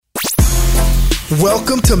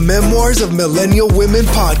Welcome to Memoirs of Millennial Women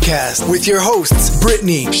podcast with your hosts,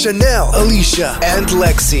 Brittany, Chanel, Alicia, and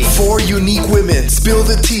Lexi. Four unique women spill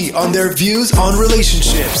the tea on their views on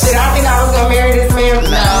relationships. Did I think I was going to marry this man?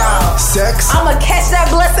 No. Sex. I'm going to catch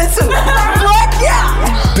that blessing too. What?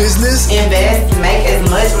 Yeah. Business. Invest, make as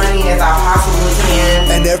much money as I possibly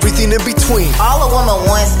can. And everything in between. All a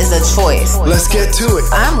woman wants is a choice. Let's get to it.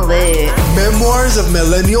 I'm lit. Memoirs of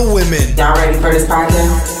Millennial Women. Y'all ready for this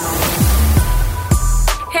podcast?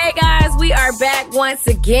 Hey guys, we are back once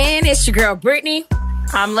again. It's your girl Brittany.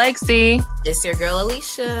 I'm Lexi. It's your girl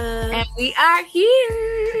Alicia. And we are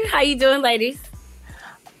here. How you doing, ladies?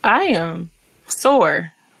 I am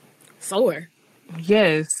sore. Sore.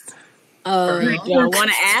 Yes. Y'all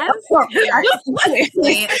want to ask? Sore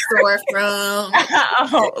from.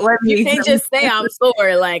 You can't just say I'm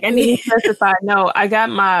sore. Like, I need to specify. No, I got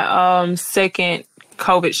my second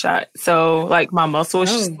COVID shot. So like my muscle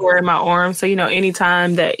is sore in my arm. So,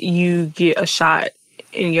 anytime that you get a shot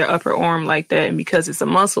in your upper arm like that, and because it's a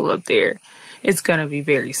muscle up there, it's going to be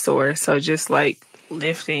very sore. So just like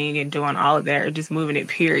lifting and doing all of that or just moving it,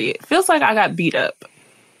 period. Feels like I got beat up.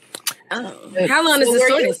 Oh. How long does the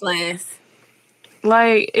soreness last?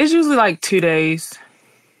 Like, it's usually like 2 days.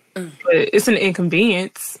 But it's an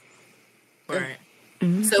inconvenience. Right.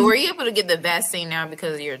 Mm-hmm. So were you able to get the vaccine now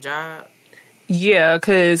because of your job? Yeah,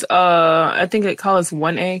 because I think they call us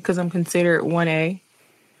 1A because I'm considered 1A.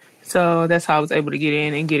 So that's how I was able to get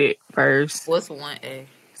in and get it first. What's 1A?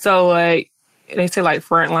 So, like, they say, like,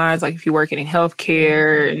 front lines, like, if you're working in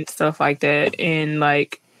healthcare and stuff like that. And,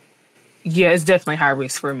 like, yeah, it's definitely high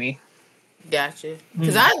risk for me. Gotcha.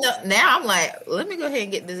 Because I know now I'm like, let me go ahead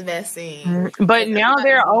and get this vaccine. But now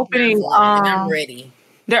they're opening. I'm ready.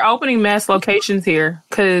 They're opening mass locations here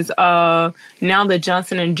because now the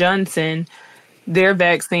Johnson & Johnson, their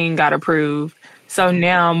vaccine got approved. So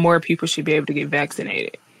now more people should be able to get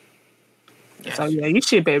vaccinated. Gotcha. So, yeah, you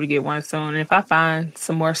should be able to get one soon. And if I find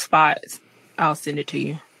some more spots, I'll send it to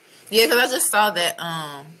you. Yeah, because I just saw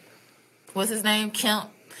that, what's his name? Kemp.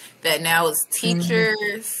 That now it's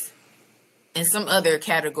teachers and some other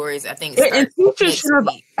categories, I think. And teachers should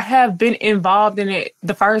have been involved in it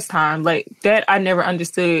the first time. Like, that I never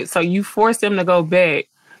understood. So you forced them to go back,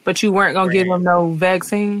 but you weren't going to give them no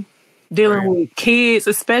vaccine. Dealing with kids,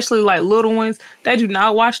 especially like little ones, they do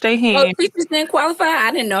not wash their hands. Oh, teachers didn't qualify?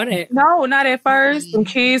 I didn't know that. No, not at first. Some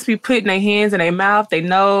kids be putting their hands in their mouth, their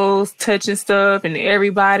nose, touching stuff, and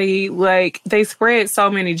everybody, like, they spread so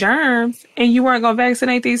many germs, and you weren't going to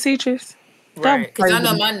vaccinate these teachers? Right. Because I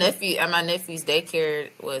know my nephew, at my nephew's daycare,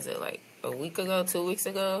 was it like a week ago, 2 weeks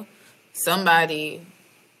ago? Somebody,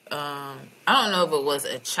 I don't know if it was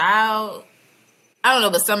a child. I don't know,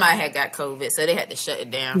 but somebody had got COVID, so they had to shut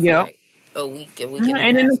it down for like a week. And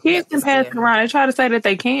then the kids can pass it around. They try to say that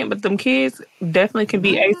they can't, but them kids definitely can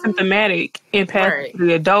be asymptomatic and pass it to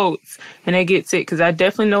the adults, and they get sick. Because I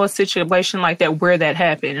definitely know a situation like that where that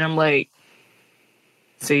happened. And I'm like,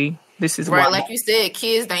 see, this is why. Like you said,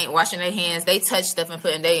 kids ain't washing their hands. They touch stuff and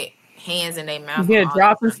putting their hands in their mouth. Yeah,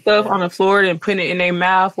 dropping stuff on the floor and putting it in their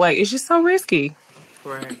mouth. Like, it's just so risky.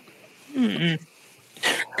 Right.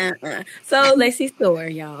 So, Lexi's sore,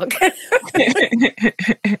 y'all.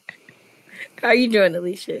 How are you doing,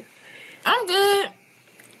 Alicia? I'm good.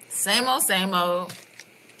 Same old, same old.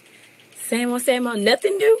 Same old, same old.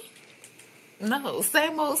 Nothing new? No,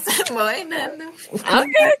 same old, same old. Ain't nothing new.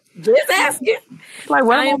 Okay, just asking. Like,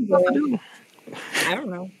 what am I supposed to do? I don't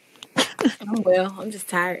know. I'm well. I'm just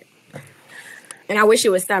tired. And I wish it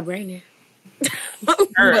would stop raining. But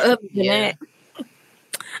other than that,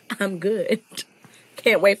 I'm good.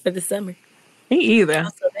 Can't wait for the summer. Me either.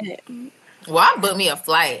 Well, I booked me a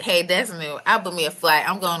flight. Hey, that's new. I booked me a flight.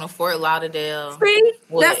 I'm going to Fort Lauderdale. See?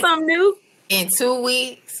 That's something new. In 2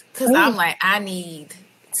 weeks. Because I'm like, I need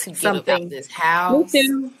to get up out this house. Me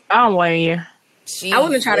too. I don't blame you. I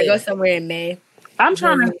want to try to go somewhere in May. That's what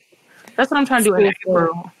I'm trying to do in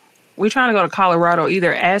April. We're trying to go to Colorado,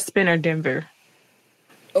 either Aspen or Denver.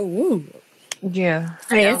 Oh, yeah.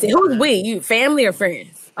 Fancy. Who's we? You family or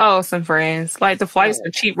friends? Oh, some friends. Like, the flights are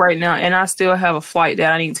cheap right now, and I still have a flight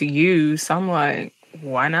that I need to use. So I'm like,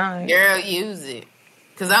 why not? Girl, use it.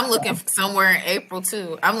 Because I'm looking somewhere in April,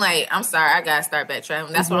 too. I'm like, I'm sorry, I got to start back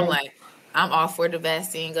traveling. That's why I'm like, I'm all for the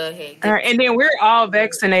vaccine. Go ahead. All right, and then we're all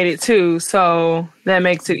vaccinated, too, so that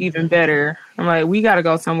makes it even better. I'm like, we got to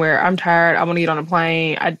go somewhere. I'm tired. I want to get on a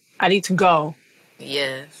plane. I need to go.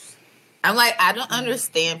 Yes. I'm like, I don't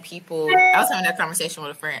understand people. I was having that conversation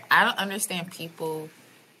with a friend. I don't understand people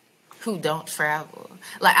who don't travel.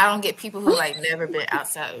 Like, I don't get people who, like, never been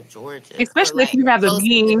outside of Georgia. Especially or, like, if you have the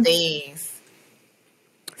means. Things.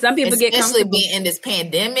 Some people get especially comfortable. being in this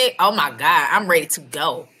pandemic. Oh my God, I'm ready to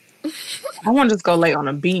go. I want to just go lay on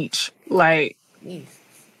a beach, like Jeez.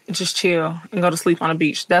 just chill and go to sleep on a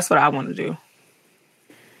beach. That's what I want to do.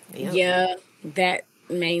 Yep. Yeah, that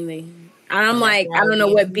mainly. I'm like, I don't know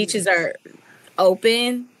what beaches are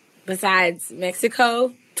open besides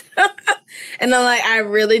Mexico. And I'm like, I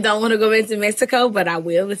really don't want to go into Mexico, but I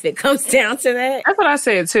will if it comes down to that. That's what I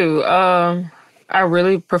said too. I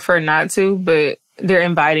really prefer not to, but they're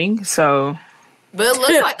inviting, so. But it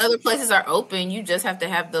looks like other places are open. You just have to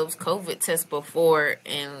have those COVID tests before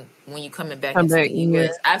and when you're coming back into the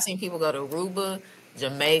U.S. I've seen people go to Aruba,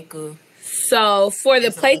 Jamaica. So for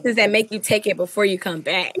the places that make you take it before you come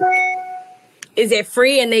back, is it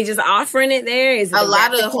free and they just offering it there? Is it a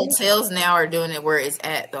lot of hotels now are doing it where it's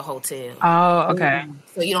at the hotel. Oh, okay.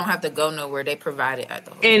 So you don't have to go nowhere. They provide it at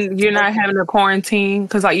the hotel. And you're not having to quarantine?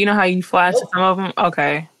 Because, like, you know how you fly to some of them?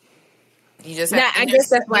 Okay. You just have I guess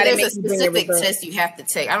that's why there's a specific test you have to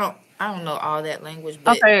take. I don't know all that language,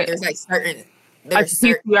 but okay. There's like certain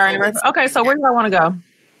okay, so where do I want to go?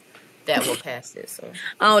 That will pass it. So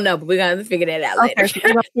I don't know, but we're gonna figure that out later. Okay, so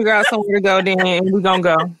we're gonna figure out somewhere to go then, and we're gonna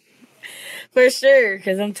go for sure.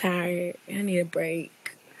 Because I'm tired. I need a break,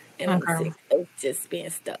 and I'm sick of just being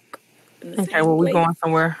stuck. Okay, well, we're going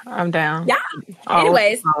somewhere. I'm down. Yeah.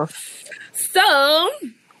 Anyways, so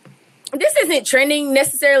this isn't trending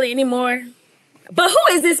necessarily anymore. But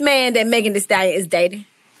who is this man that Megan Thee Stallion is dating?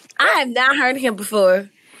 I have not heard of him before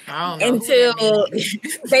until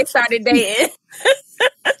they started dating.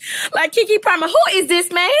 Like Keke Palmer, who is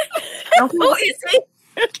this man? Who is he?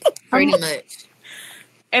 Pretty much.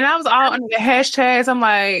 And I was all under the hashtags. I'm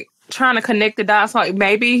like trying to connect the dots. Like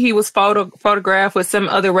maybe he was photographed with some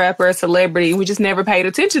other rapper or celebrity. We just never paid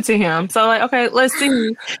attention to him. So like, okay, let's see.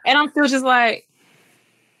 And I'm still just like,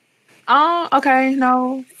 oh, okay,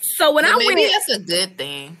 no. So when maybe that's a good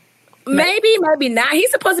thing. Maybe not. He's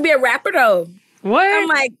supposed to be a rapper though. What? I'm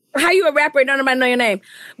like, how you a rapper and don't nobody know your name?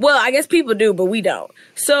 Well, I guess people do, but we don't.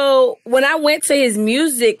 So when I went to his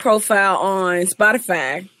music profile on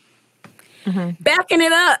Spotify, Backing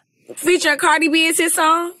It Up, featuring Cardi B is his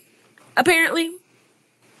song, apparently.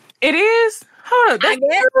 It is? Hold up. I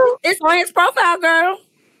guess it's on his profile, girl.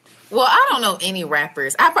 Well, I don't know any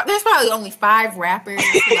rappers. There's probably only 5 rappers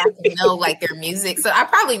who I can know like their music, so I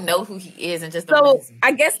probably know who he is and just. So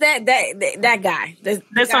I guess that guy.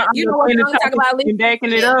 That's guy, you know what I'm talking about?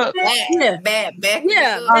 Backing It Up. Bad.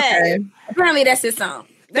 Okay. Apparently that's his song.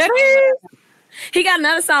 That is. He got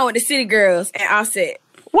another song with the City Girls and Offset.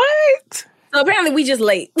 What? So apparently we just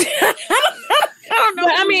late. I don't know.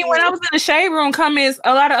 But I mean, when I was in the Shade Room comments,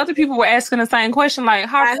 a lot of other people were asking the same question, like,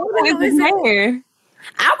 how is this man?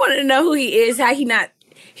 I want to know who he is.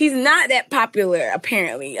 He's not that popular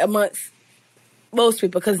apparently amongst most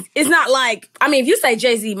people because it's not like, I mean, if you say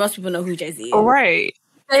Jay-Z, most people know who Jay-Z is. Right.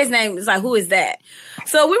 His name is like, who is that?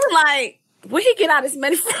 So we were like, where he get all this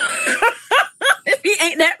money from? If he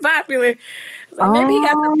ain't that popular, like, maybe he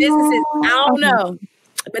got some businesses. I don't know.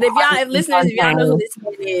 But if y'all know who this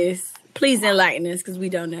man is, please enlighten us because we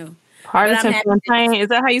don't know. Pardison Fontaine, is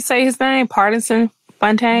that how you say his name? Pardison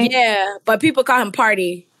Fontaine? Yeah, but people call him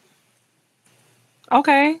Party.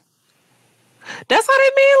 Okay. That's how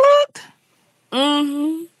that man looked?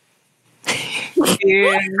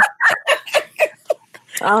 Yeah.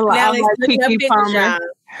 I'm like Keke Palmer.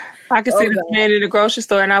 I can see this man in the grocery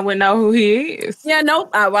store and I wouldn't know who he is. Yeah,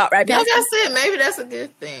 nope. I walked right past. Like I said, maybe that's a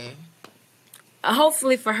good thing.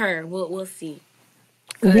 Hopefully for her, we'll see.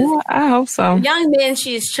 Yeah, I hope so. Young men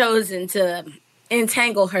she's chosen to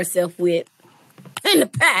entangle herself with in the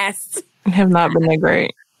past have not been that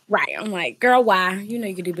great. Right. I'm like, girl, why? You know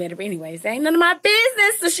you can do better. But anyways, ain't none of my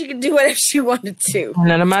business. So she can do whatever she wanted to.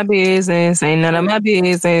 None of my business. Ain't none of my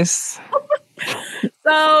business.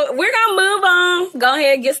 So we're going to move on. Go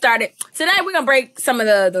ahead and get started. Today we're going to break some of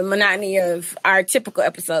the monotony of our typical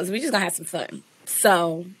episodes. We're just going to have some fun.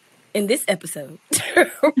 So in this episode,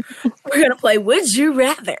 we're going to play Would You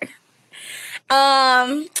Rather.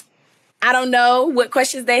 I don't know what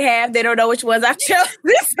questions they have. They don't know which ones I've chosen.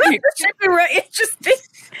 This should be real interesting.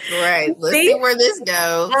 Right. Let's see where this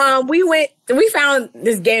goes. We found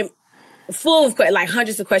this game full of like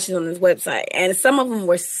hundreds of questions on this website, and some of them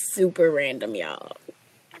were super random, y'all.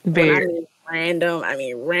 Very random.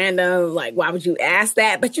 Like, why would you ask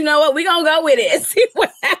that? But you know what? We're going to go with it and see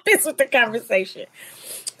what happens with the conversation.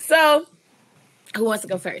 So, who wants to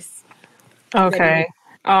go first? Okay.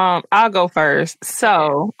 I'll go first.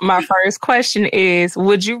 So, my first question is,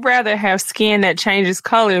 would you rather have skin that changes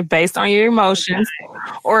color based on your emotions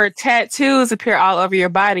or tattoos appear all over your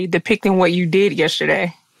body depicting what you did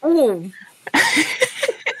yesterday? Ooh.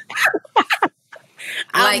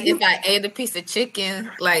 Like if I ate a piece of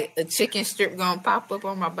chicken, like a chicken strip gonna pop up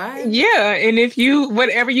on my body. Yeah, and if you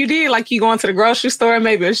whatever you did, like you going to the grocery store,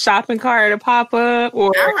 maybe a shopping cart to pop up,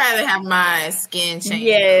 or I'd rather have my skin change.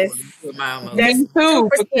 Yes. With my emotions. me too.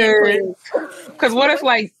 Because what if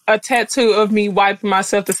like a tattoo of me wiping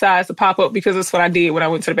myself decides to pop up because that's what I did when I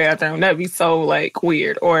went to the bathroom? That'd be so like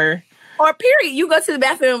weird. Or period. You go to the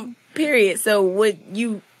bathroom. Period. So would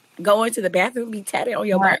you go into the bathroom be tatted on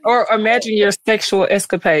your body? Or imagine your sexual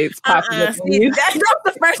escapades popping up. See, that was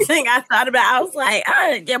the first thing I thought about. I was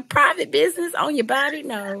like, your private business on your body?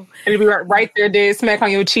 No. And it'd be right there, dead smack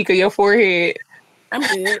on your cheek or your forehead. I'm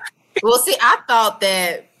good. Well, see, I thought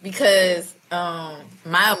that because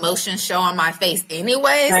my emotions show on my face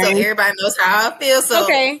anyway, so everybody knows how I feel. So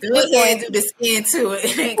go ahead and do the skin to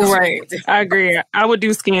it. Right. I agree. I would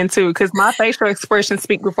do skin too because my facial expressions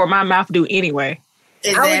speak before my mouth do anyway.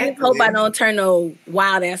 Exactly. I would just hope I don't turn no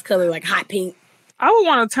wild ass color like hot pink. I would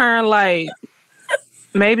want to turn like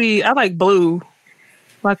maybe I like blue,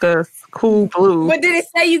 like a cool blue. But did it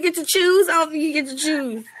say you get to choose? I don't think you get to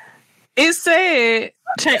choose. It said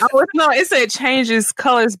it said changes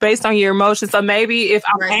colors based on your emotions. So maybe if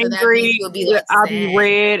I'm angry, I'll be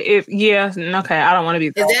red. I don't want to be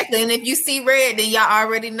that. Exactly. And if you see red, then y'all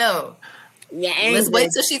already know. Yeah, let's wait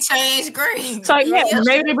till she changed green. So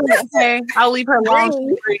maybe okay. I'll leave her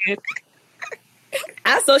alone.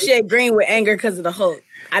 I associate green with anger because of the Hulk.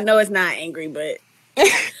 I know it's not angry, but what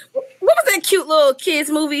was that cute little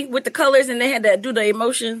kids movie with the colors and they had to do the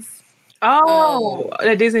emotions? Oh,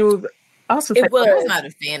 that Disney movie. I was not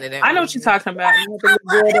a fan of that. I know what you're talking about. I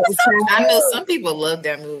know some people love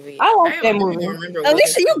that movie. I like that movie.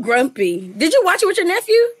 Alicia, you grumpy. Did you watch it with your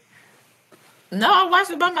nephew? No, I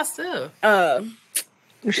watched it by myself. Man,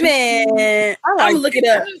 I'm gonna look it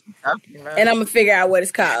up and I'm gonna figure out what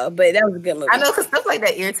it's called. But that was a good movie. I know because stuff like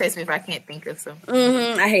that irritates me if I can't think of something.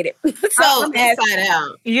 I hate it. Inside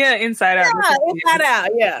Out. Yeah, Inside Out. Yeah, Inside Out.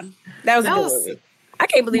 Yeah, that was a good movie. I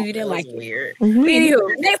can't believe you didn't like it. Weird.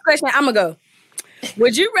 Anywho, next question. I'm gonna go.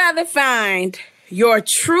 Would you rather find your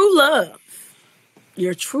true love,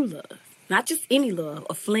 not just any love,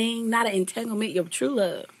 a fling, not an entanglement, your true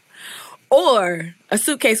love, or a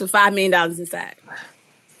suitcase with $5 million inside?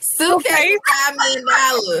 Suitcase $5 million.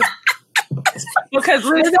 Because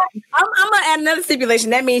I'm gonna add another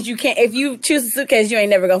stipulation. That means you can't. If you choose a suitcase, you ain't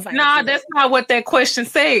never gonna find. Nah, that's not what that question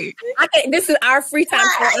said. This is our free time.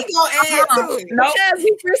 I ain't gonna add to it. Nope. Because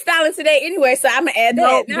we freestyling today anyway, so I'm gonna add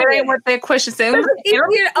that. No, that ain't what that question said. Why?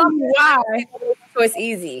 So it's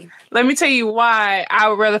easy. Let me tell you why I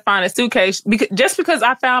would rather find a suitcase. Because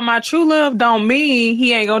I found my true love don't mean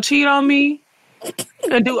he ain't gonna cheat on me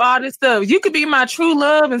and do all this stuff. You could be my true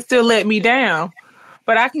love and still let me down.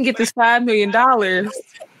 But I can get this $5 million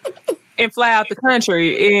and fly out the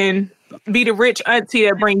country and be the rich auntie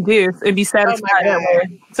that bring gifts and be satisfied that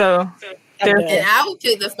way. So, and I would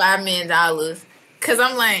pick the $5 million because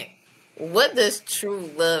I'm like, what does true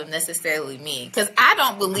love necessarily mean? Because I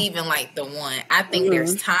don't believe in like the one. I think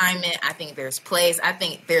there's timing. I think there's place. I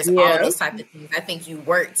think there's all those type of things. I think you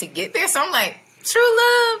work to get there. So I'm like, true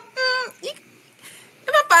love. If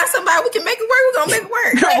I find somebody we can make it work, we're gonna make it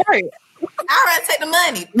work. Right. I'd rather take the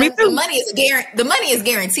money. The money is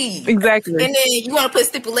guaranteed. Exactly. And then you want to put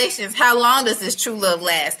stipulations. How long does this true love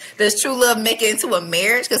last? Does true love make it into a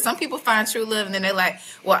marriage? Because some people find true love and then they're like,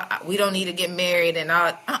 well, we don't need to get married and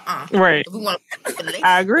all. Right. We want to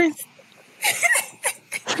I agree.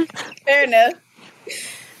 Fair enough.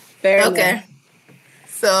 Okay.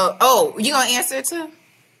 So, you gonna answer it too?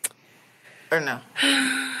 Or no?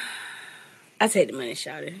 I take the money,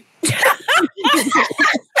 shouted.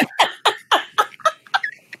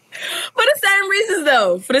 For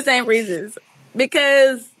the same reasons.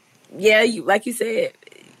 Because, like you said,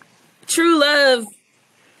 true love,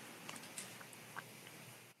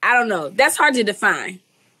 I don't know. That's hard to define.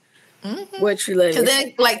 What true love is. Because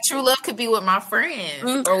then, like, true love could be with my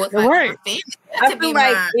friends or with my family. I feel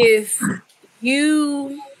like if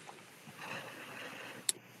you...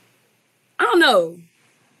 I don't know.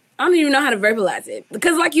 I don't even know how to verbalize it.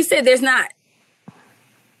 Because like you said, there's not...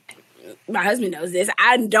 My husband knows this.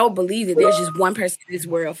 I don't believe that there's just one person in this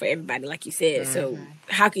world for everybody, like you said. So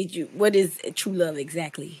how could you... What is true love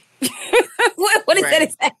exactly? what is that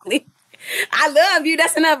exactly? I love you.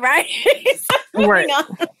 That's enough, right? Right.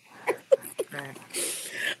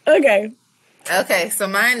 Okay, so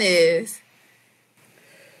mine is...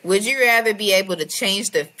 Would you rather be able to change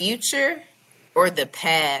the future or the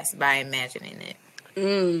past by imagining it?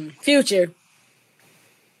 Future.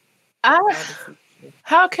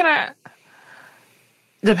 How can I...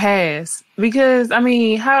 The past. Because, I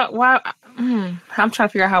mean, I'm trying to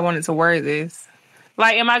figure out how I wanted to word this.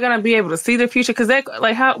 Like, am I going to be able to see the future? Because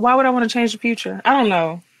why would I want to change the future? I don't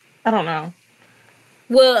know.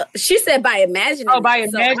 Well, she said by imagining. Oh, by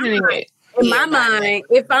imagining it. In my mind,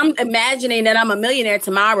 if I'm imagining that I'm a millionaire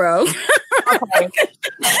tomorrow,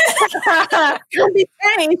 it'll be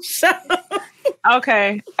changed. So.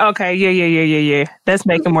 Okay. Yeah. That's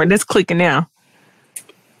making more. That's clicking now.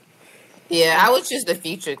 Yeah, I would choose the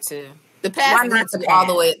future too. The past leads you all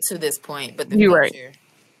the way to this point, but the future,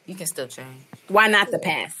 you can still change. Why not the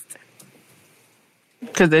past?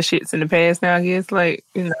 Because that shit's in the past now, I guess. Like,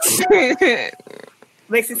 you know.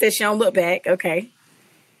 Lexi said she don't look back. Okay.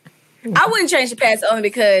 I wouldn't change the past only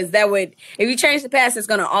because that would, if you change the past, it's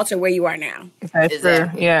going to alter where you are now. That's true.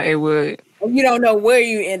 Yeah, it would. You don't know where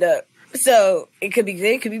you end up. So it could be good,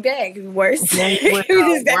 it could be bad, it could be worse.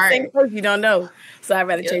 You don't know. So I'd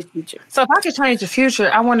rather change the future. So if I could change the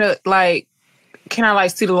future, I want to can I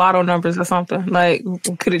see the lotto numbers or something? Like,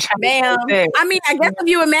 could it change? Ma'am, I mean, I guess if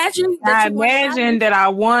you imagine that I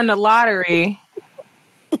won the lottery.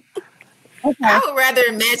 Okay. I would rather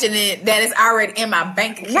imagine it that it's already in my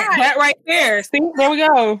bank account. That right there. See, there we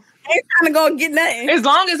go. I ain't trying to go get nothing. As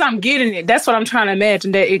long as I'm getting it, that's what I'm trying to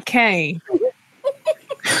imagine that it came.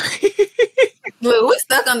 Look, we're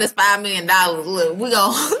stuck on this $5 million. Look, we're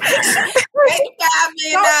going to take $5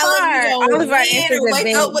 million. We're going to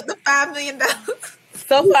wake up with the $5 million.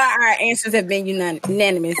 So far, our answers have been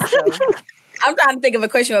unanimous. So I'm trying to think of a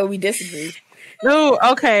question where we disagree. Ooh,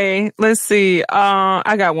 okay. Let's see.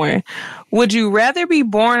 I got one. Would you rather be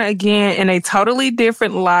born again in a totally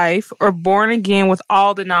different life or born again with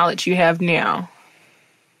all the knowledge you have now?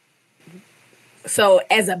 So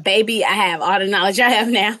as a baby, I have all the knowledge I have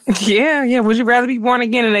now. Yeah. Would you rather be born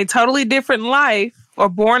again in a totally different life or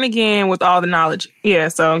born again with all the knowledge? Yeah,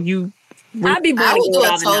 so you... I'd be born I would do a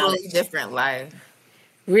totally knowledge. Different life.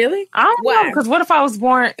 Really? I don't know, because what if I was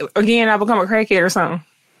born again, I become a crackhead or something?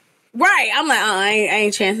 Right. I'm like, I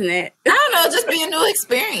ain't chancing that. I don't know, just be a new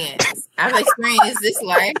experience. I've experienced this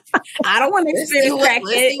life. I don't want to experience crackhead.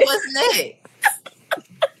 Let's see what's next.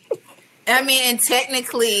 I mean, and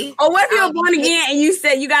technically... Oh, what if you were born again and you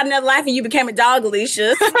said you got another life and you became a dog,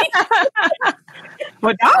 Alicia?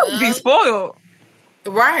 But dogs be spoiled.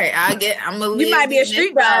 Right. I'm a You might be a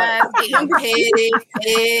street dog. Getting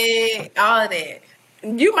petted, all of that.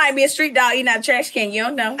 You might be a street dog eating out of trash can. You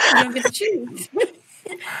don't know. You don't get to choose.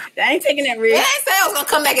 I ain't taking that risk. It ain't say I was going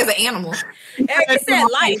to come back as an animal. It said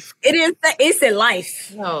life. It said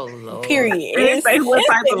life. Oh, Lord. Period. It didn't say what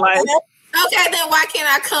type of life. Okay, then why can't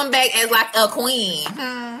I come back as like a queen?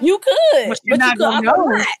 You could. But you're not going to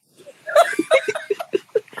know.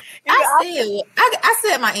 I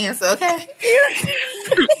said my answer, okay?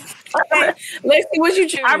 Okay. Let's see what you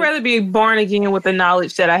choose. I'd rather be born again with the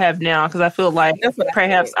knowledge that I have now because I feel like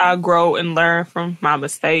perhaps I'll grow and learn from my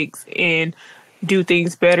mistakes and do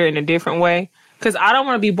things better in a different way. Because I don't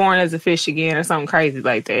want to be born as a fish again or something crazy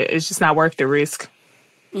like that. It's just not worth the risk.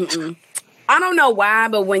 Mm-mm. I don't know why,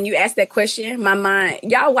 but when you ask that question, my mind...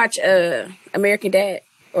 Y'all watch American Dad?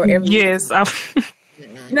 Or Yes.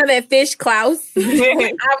 You know that fish, Klaus?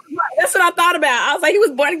 That's what I thought about. I was like, he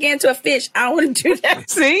was born again to a fish. I don't want to do that.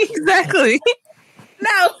 See? Exactly.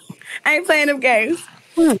 No, I ain't playing them games.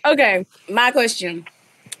 Okay, my question.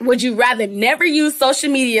 Would you rather never use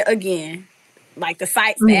social media again? Like the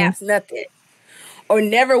sites, the apps, nothing. Or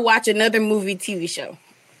never watch another movie, TV show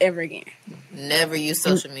ever again? Never use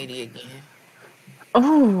social media again.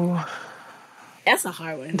 Oh, that's a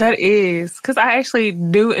hard one. That is, because I actually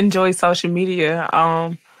do enjoy social media.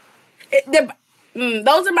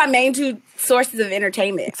 Those are my main two sources of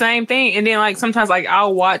entertainment. Same thing. And then like sometimes like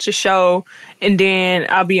I'll watch a show and then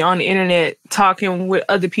I'll be on the internet talking with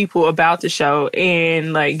other people about the show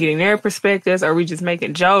and like getting their perspectives, or we just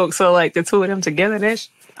making jokes. So like the two of them together, that's,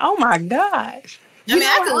 oh my gosh. I mean,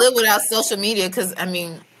 I could live without social media because, I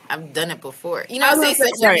mean, I've done it before. You know what I'm saying?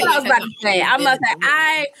 That's what I was about to say.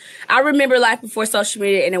 I remember life before social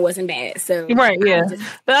media and it wasn't bad. So right, yeah.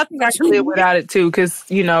 But I think I should live without it too because,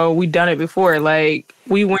 you know, we done it before. Like,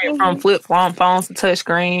 we went from flip-flop phones to touch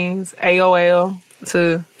screens, AOL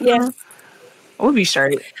to... Yeah. We'd be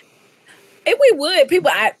straight. If we would,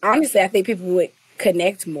 I think people would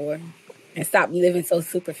connect more and stop living so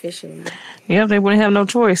superficially. Yeah, they wouldn't have no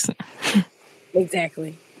choice.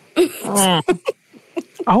 Exactly.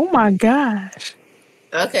 Oh my gosh.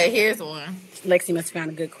 Okay, here's one. Lexi must have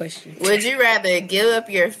found a good question. Would you rather give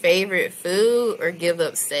up your favorite food or give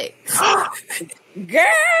up sex? Girl!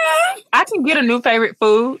 I can get a new favorite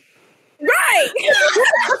food. Right!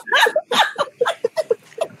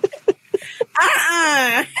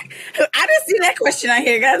 I didn't see that question out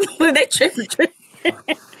here, guys. They tripping.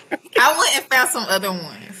 I went and found some other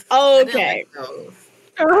ones. Okay.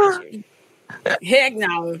 Heck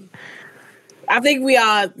no. I think we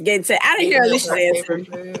all get to. I didn't hear Alicia's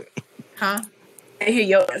answer. Huh? I didn't hear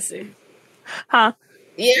your answer. Huh?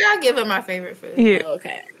 Yeah, I'll give it my favorite food. Yeah. Oh,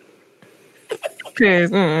 okay.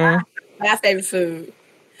 My favorite food.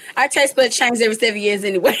 Our taste buds change every 7 years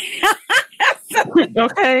anyway.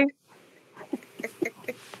 Okay.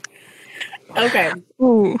 Okay.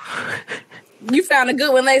 Ooh. You found a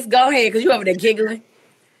good one. Let's go ahead because you over there giggling.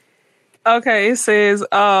 Okay, it says,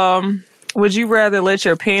 would you rather let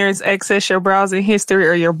your parents access your browsing history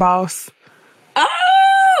or your boss?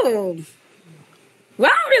 Oh!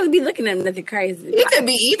 Well, I don't really be looking at nothing crazy. It could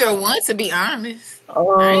be either one, to be honest.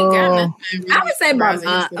 Oh. I ain't got nothing. Really I would say my browsing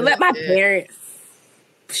mom. history Let my like that. parents.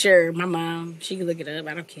 Sure, my mom. She can look it up.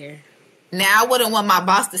 I don't care. Now, I wouldn't want my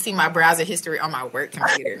boss to see my browser history on my work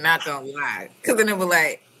computer. Not gonna lie. Because then it would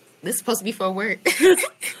like, this is supposed to be for work.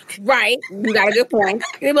 Right. You got a good point.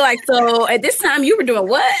 They be like, so at this time you were doing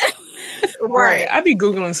what? Right. I be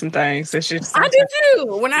Googling some things. That's just I do too.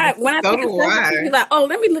 When I So think do of I. something, be like, oh,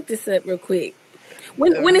 let me look this up real quick.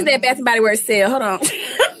 When is that Bath and Body Works sale? Hold on.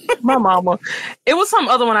 my mama. It was some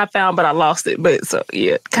other one I found, but I lost it. But so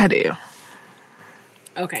yeah, goddamn.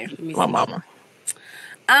 Okay. Let me My see. mama.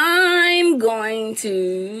 I'm going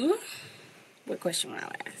to. What question will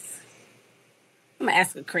I ask? I'm gonna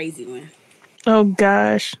ask a crazy one. Oh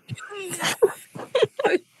gosh.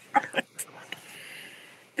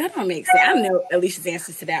 That don't make sense. I know Alicia's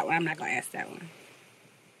answers to that one. I'm not gonna ask that one.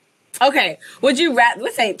 Okay. Would you rather?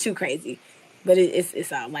 Let's say it too crazy, but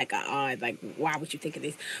it's like a odd. Like, why would you think of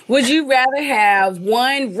this? Would you rather have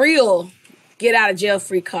one real get out of jail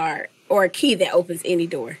free card or a key that opens any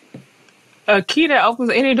door? A key that opens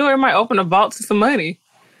any door might open a vault to some money.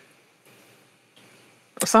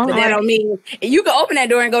 But that don't mean you can open that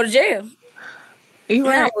door and go to jail. You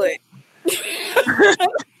Yeah, I right. would.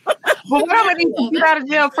 But what am I need to get out of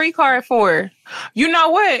jail free card for? You know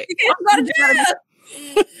what? You can't go to jail.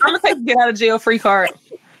 I'm gonna take the get out of jail free card.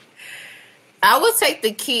 I would take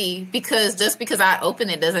the key because just because I open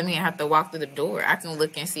it doesn't mean I have to walk through the door. I can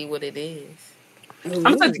look and see what it is. I'm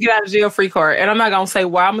gonna take the get out of jail free card, and I'm not gonna say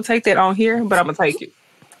why I'm gonna take that on here, but I'm gonna take it.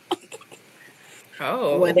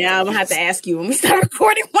 Oh, Well, now I'm gonna have to ask you when we start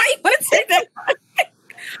recording. Why you want to take that?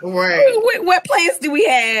 right. What plans do we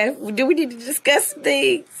have? Do we need to discuss some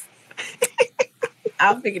things?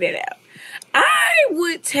 I'll figure that out. I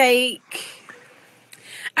would take.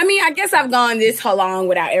 I mean, I guess I've gone this whole long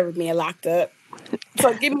without ever being locked up.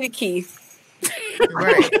 So give me the keys.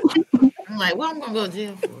 Right. I'm like, what I'm gonna go to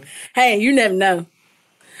jail for? Hey, you never know.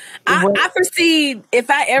 I foresee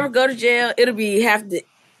if I ever go to jail, it'll be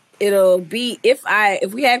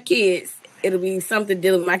if we have kids, it'll be something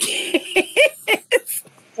dealing with my kids.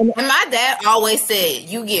 And my dad always said,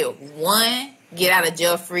 you get one get out of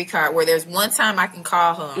jail free card where there's one time I can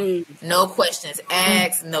call him, no questions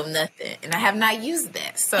asked, no nothing. And I have not used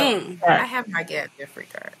that. So I have my get out of jail free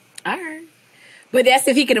card. All right. But that's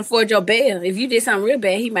if he can afford your bail. If you did something real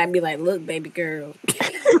bad, he might be like, look, baby girl.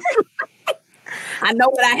 I know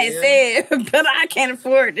what I had said, but I can't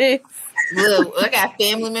afford this. Look, I got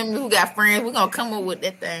family members who got friends. We're going to come up with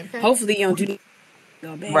that thing. Okay? Hopefully you don't do that.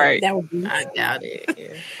 Right. That would be. I doubt it.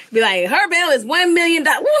 Yeah. Be like, her bail is $1 million.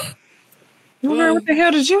 Woo! What the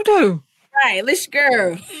hell did you do? Right, let's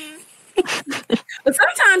girl. But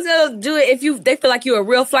sometimes they'll do it if they feel like you're a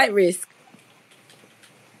real flight risk.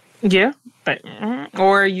 Yeah, but,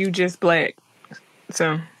 or you just black.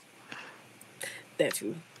 So That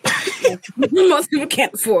too. Most people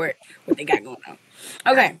can't afford what they got going on.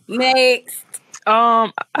 Okay, next.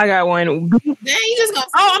 I got one. Dang, you just gonna.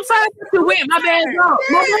 Oh, I'm sorry. You went. My bad. No,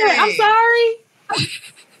 my bad. I'm sorry.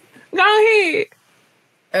 Go ahead.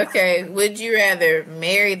 Okay, would you rather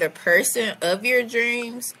marry the person of your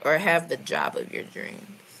dreams or have the job of your dreams?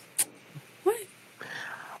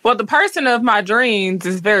 Well, the person of my dreams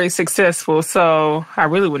is very successful, so I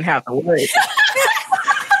really wouldn't have to worry.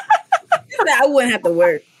 I wouldn't have to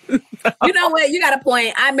work. You know what? You got a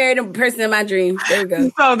point. I married a person in my dreams. There we go.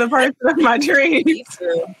 So the person of my dreams.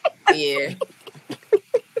 Yeah.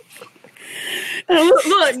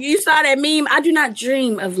 Look, you saw that meme. I do not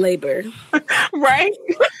dream of labor. Right?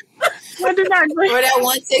 I do not dream. Or that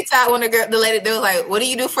one TikTok when the lady, they was like, what do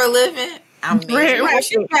you do for a living? I'm married. Right,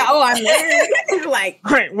 she's like, oh, I'm married. Like,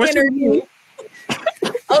 Right, what's interview.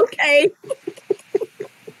 Okay.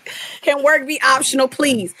 Can work be optional,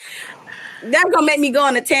 please? That's gonna make me go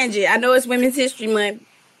on a tangent. I know it's Women's History Month,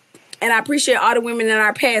 and I appreciate all the women in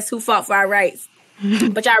our past who fought for our rights.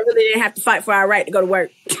 But y'all really didn't have to fight for our right to go to work.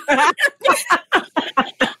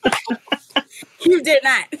 You did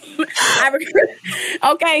not.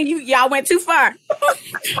 Okay, y'all went too far.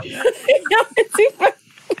 Y'all went too far.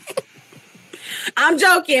 I'm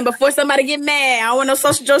joking. Before somebody get mad, I don't want no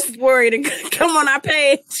social justice warrior to come on our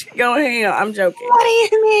page. Go ahead. I'm joking. What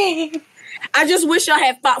do you mean? I just wish y'all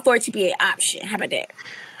had fought for it to be an option. How about that?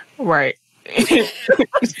 Right. Like,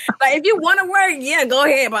 if you want to work, yeah, go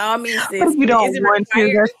ahead by all means. Sis. If you don't want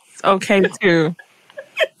to, that's okay too.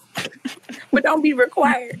 But don't be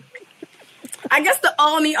required. I guess the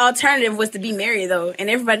only alternative was to be married, though, and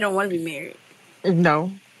everybody don't want to be married.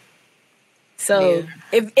 No. So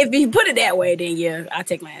if you put it that way, then yeah, I'll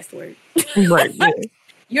take my ass to work. Right. Yeah.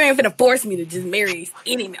 You ain't finna force me to just marry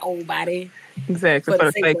any old body. Exactly, for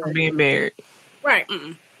the sake of being married. Right.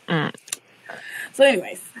 So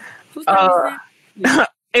anyways. Who's turn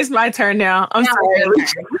it's my turn now. I'm sorry.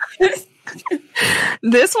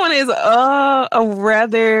 This one is a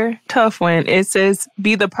rather tough one. It says,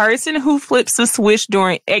 be the person who flips the switch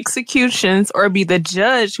during executions or be the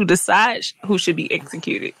judge who decides who should be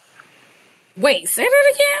executed. Wait, say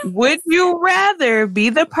that again? Would you rather be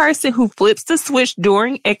the person who flips the switch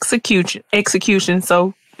during execution,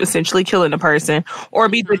 so essentially killing a person, or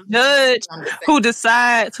be the judge who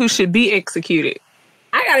decides who should be executed?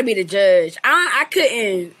 I gotta be the judge. I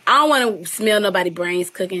don't want to smell nobody brains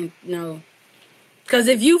cooking. No, because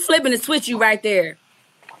if you flipping the switch, you right there.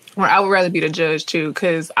 Well, I would rather be the judge too,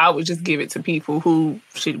 because I would just give it to people who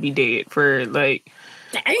should be dead for like.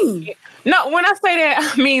 Dang. No, when I say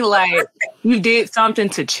that, I mean like you did something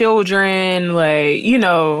to children, like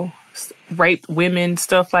raped women,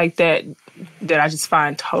 stuff like that. That I just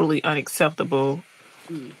find totally unacceptable.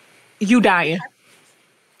 You dying.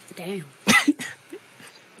 Damn.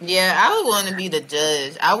 Yeah, I would want to be the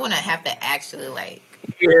judge. I wouldn't have to actually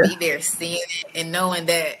be there seeing it and knowing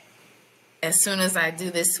that as soon as I do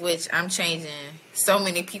this switch, I'm changing so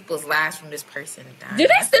many people's lives from this person dying. Do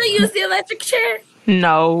they still use the electric chair?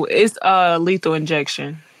 No, it's lethal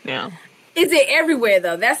injection. Yeah. Is it everywhere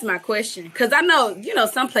though? That's my question. Because I know,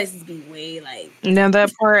 some places be way like. Now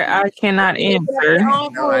that part I cannot answer.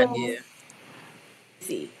 No idea.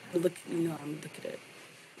 See, look, I'm gonna look it up.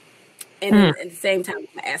 And at the same time, I'm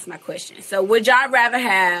going to ask my question. So would y'all rather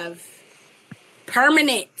have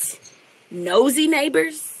permanent nosy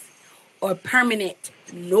neighbors or permanent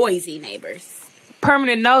noisy neighbors?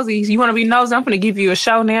 Permanent nosy. You want to be nosy? I'm going to give you a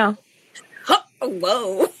show now.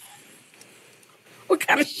 Whoa. What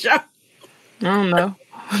kind of show? I don't know.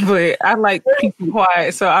 But I like people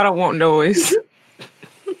quiet, so I don't want noise.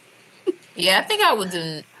 Yeah, I think I would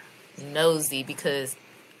do nosy because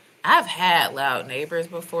I've had loud neighbors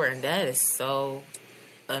before, and that is so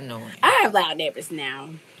annoying. I have loud neighbors now,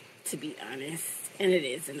 to be honest, and it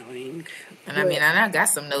is annoying. And I got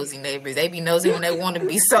some nosy neighbors. They be nosy when they want to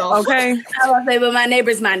be so. Okay. I would say, but my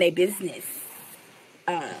neighbors mind their business,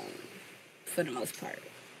 for the most part.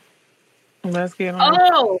 Let's get on.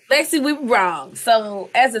 Oh, Lexi, we were wrong.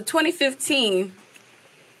 So, as of 2015,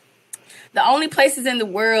 the only places in the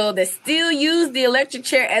world that still use the electric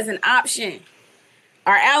chair as an option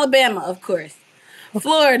are Alabama, of course,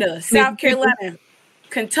 Florida, South Carolina,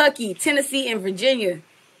 Kentucky, Tennessee, and Virginia.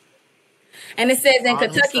 And it says in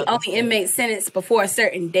Kentucky, only inmates sentenced before a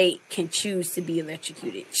certain date can choose to be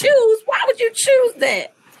electrocuted. Choose? Why would you choose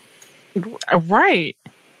that? Right.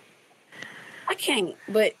 I can't.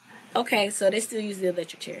 But, okay, so they still use the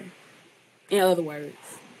electric chair. In other words.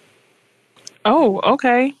 Oh,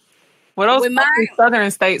 okay. Well, those southern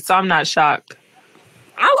states, so I'm not shocked.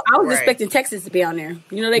 I was expecting Texas to be on there.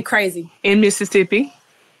 They crazy. In Mississippi.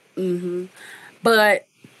 Mm-hmm. But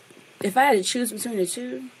if I had to choose between the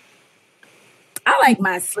two, I like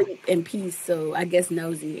my sleep in peace, so I guess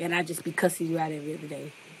nosy, and I just be cussing you out every other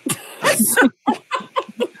day.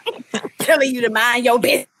 Telling you to mind your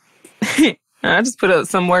business. I just put up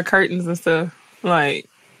some more curtains and stuff. Like,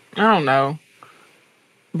 I don't know.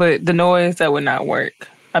 But the noise, that would not work.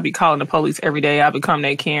 I'd be calling the police every day. I'd become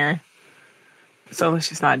that Karen. So let's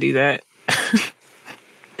just not do that. I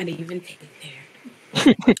didn't even take it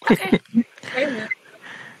there. Okay.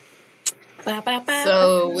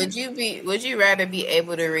 So would you rather be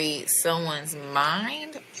able to read someone's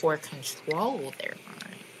mind or control their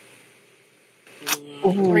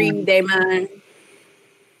mind? Read their mind.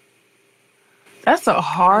 That's a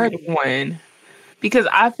hard one. Because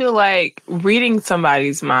I feel like reading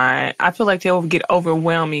somebody's mind, I feel like they'll get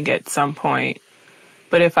overwhelming at some point.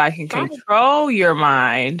 But if I can control your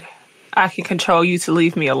mind, I can control you to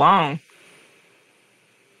leave me alone.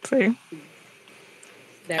 See?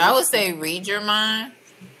 I would say read your mind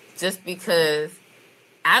just because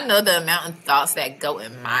I know the amount of thoughts that go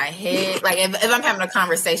in my head. Like, if I'm having a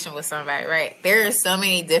conversation with somebody, right, there are so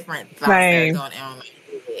many different thoughts that are going in my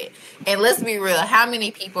head. And let's be real, how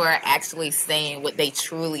many people are actually saying what they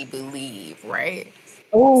truly believe, right?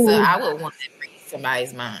 Ooh. So I would want to read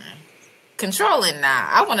somebody's mind. Controlling, nah.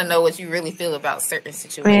 I want to know what you really feel about certain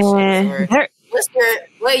situations. Or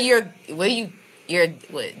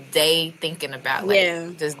what day thinking about?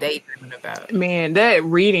 Like, just daydreaming about. Man, that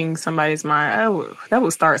reading somebody's mind, that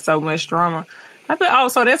would start so much drama. I thought, oh,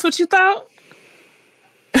 so that's what you thought?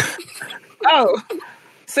 Oh,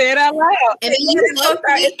 say it out loud. And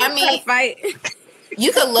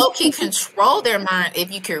you could low key control their mind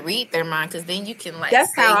if you could read their mind, because then you can like.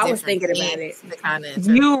 That's how I was thinking about it.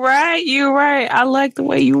 You're right. I like the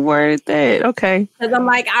way you worded that. Okay. Because I'm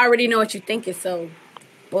like, I already know what you're thinking, so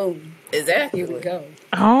boom. Exactly. Here we go.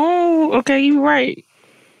 Oh, okay. You're right.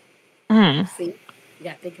 See, you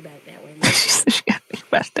gotta think about it that way. You gotta think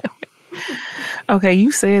about it that way. Okay,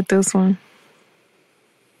 you said this one.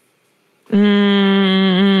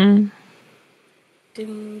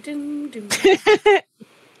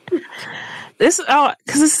 This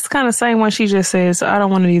because this is kind of the same one she just said, so I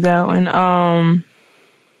don't want to do that one.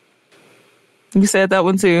 You said that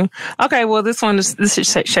one too. Okay, well this should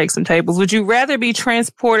shake some tables. Would you rather be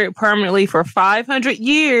transported permanently for 500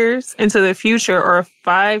 years into the future or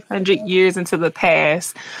 500 years into the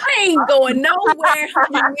past? I ain't going nowhere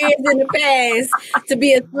 100 years in the past to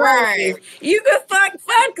be a slave. You can fuck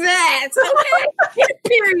that. Okay,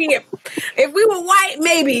 period. If we were white,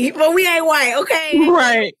 maybe, but we ain't white. Okay,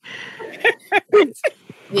 right.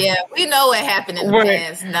 Yeah, we know what happened in the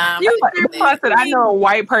past. Nah, I know a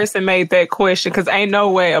white person made that question because ain't no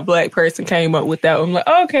way a black person came up with that. I'm like,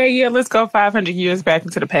 okay, yeah, let's go 500 years back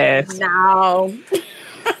into the past. No,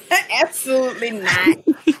 absolutely not.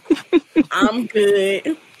 I'm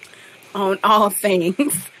good on all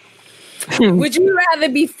things. Would you rather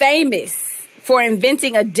be famous for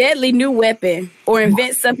inventing a deadly new weapon or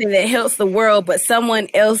invent something that helps the world, but someone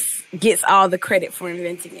else gets all the credit for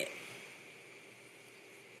inventing it?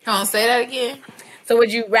 Come on, say that again. So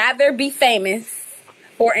would you rather be famous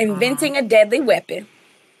for inventing a deadly weapon,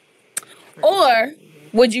 or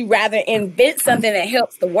would you rather invent something that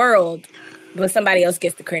helps the world, but somebody else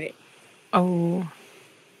gets the credit? Oh.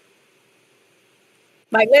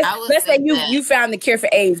 Like, let's say you found the cure for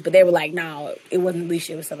AIDS, but they were like, no, it wasn't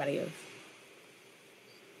Alicia, it was somebody else.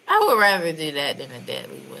 I would rather do that than a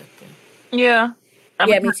deadly weapon. Yeah.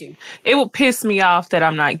 Me too. It will piss me off that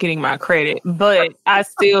I'm not getting my credit, but I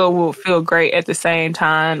still will feel great at the same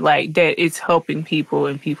time, like that it's helping people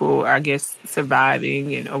and people are, I guess,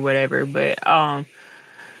 surviving or whatever. But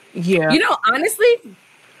yeah, honestly,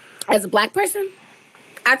 as a black person,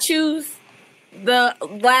 I choose the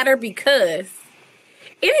latter because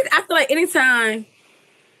I feel like anytime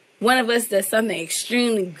one of us does something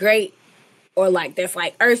extremely great, or like that's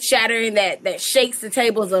like earth shattering that shakes the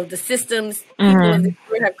tables of the systems people in the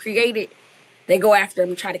world have created, they go after them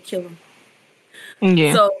and try to kill them.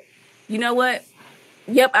 Yeah. So, you know what?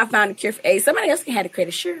 Yep, I found a cure for AIDS. Somebody else can have the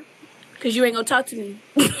credit, sure, because you ain't gonna talk to me,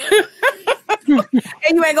 and you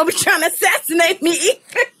ain't gonna be trying to assassinate me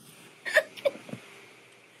either.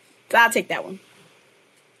 So I'll take that one.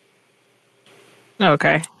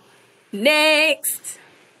 Okay. Next.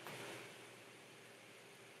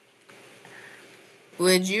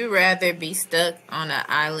 Would you rather be stuck on an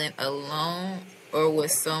island alone or with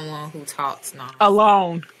someone who talks nonstop?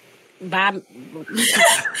 Alone.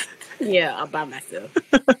 Yeah, I'm by myself.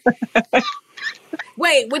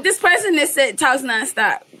 Wait, with this person that said talks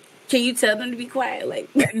nonstop, can you tell them to be quiet? Like,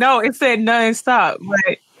 no, it said nonstop.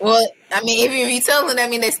 Right. Well, I mean, if you tell them, that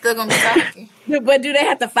mean they still gonna be talking. But do they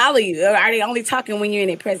have to follow you, or are they only talking when you're in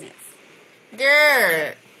their presence?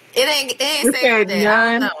 Girl. It ain't saying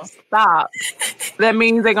that. Stop. That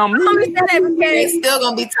means they're gonna they still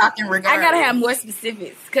gonna be talking regardless. I gotta have more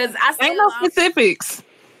specifics because I ain't no specifics.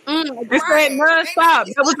 It said non-stop.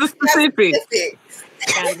 That was the specifics.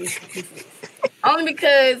 Gotta be specifics. Only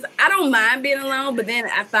because I don't mind being alone, but then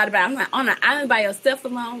I thought about it. I'm like, on an island by yourself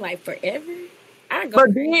alone, like forever.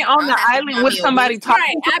 But being on the island with somebody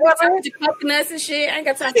talking, I be talking to coconuts and shit. I ain't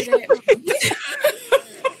got time for that.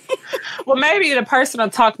 Well, maybe the person will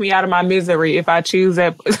talk me out of my misery if I choose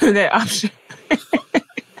that option.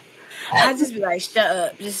 I just be like, shut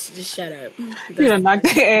up. Just shut up. Knock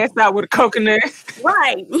their ass out with a coconut.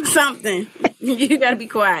 Right. Something. You gotta be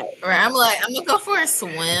quiet. Right. I'm gonna go for a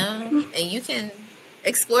swim and you can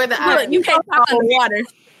explore the island. You can't talk underwater.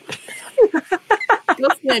 Go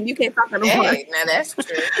swim. You can't talk underwater. Hey, now that's true.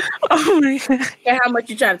 Oh my God. Care how much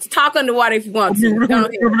you try to talk underwater if you want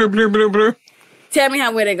to. Tell me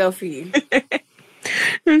how would it go for you?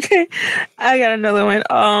 Okay, I got another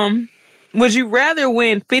one. Would you rather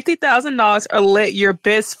win $50,000 or let your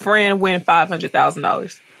best friend win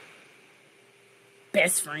 $500,000?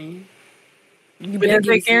 Best friend. But does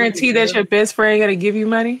it guarantee that your best friend gonna give you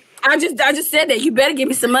money? I just said that. You better give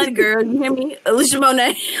me some money, girl. You hear me? Alicia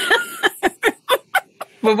Monet.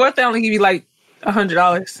 But what if they only give you like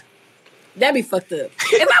 $100? That'd be fucked up.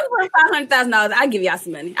 If I won $500,000, I'd give y'all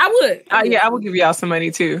some money. I would. I would give y'all some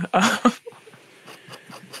money too.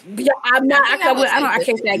 Yeah, I'm not. I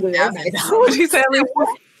can't say I give y'all. What would you say?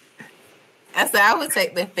 I said I would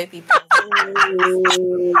take the 50,000.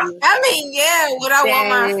 I mean, yeah, would I want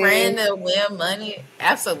my friend to win money?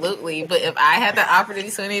 Absolutely. But if I had the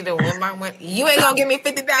opportunity to win my money, you ain't gonna give me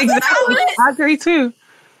 $50,000. I agree too.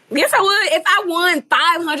 Yes, I would. If I won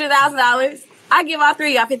 $500,000, I'd give all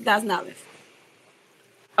three of y'all $50,000.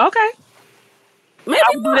 Okay. Maybe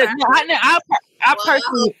more. I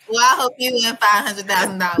personally. I hope you win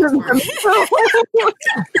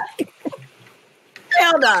 $500,000.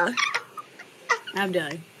 Hell no. I'm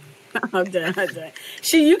done.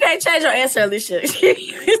 You can't change your answer, Alicia.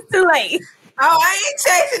 It's too late. Oh, I ain't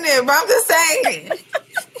changing it, but I'm just saying.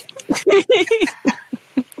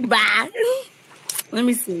 Bye. Let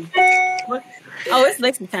me see. What? Oh, it's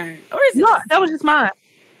Lexi's turn. Or is it? No, that was just mine.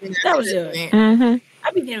 That was yours. Mm-hmm.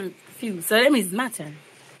 I be getting confused, so that means it's my turn.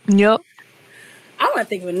 Yep. I want to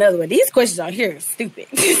think of another one. These questions on here are stupid.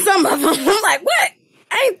 Some of them, I'm like, what?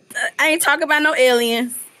 I ain't talking about no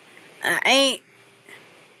aliens.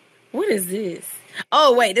 What is this?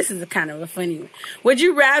 Oh, wait, this is a kind of a funny one. Would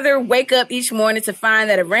you rather wake up each morning to find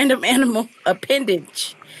that a random animal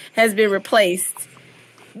appendage has been replaced?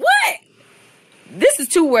 What? This is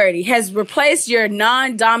too wordy. Has replaced your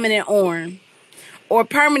non-dominant arm, or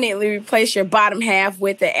permanently replace your bottom half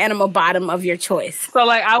with the animal bottom of your choice. So,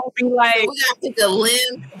 like, I would be like... We got to pick the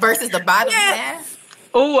limb versus the bottom half?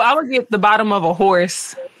 Oh, I would get the bottom of a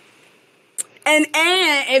horse. And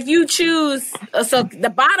if you choose... So, the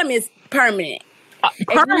bottom is permanent.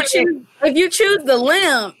 If you choose the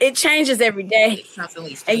limb, it changes every day.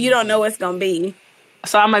 And you don't know what's going to be.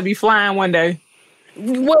 So, I might be flying one day.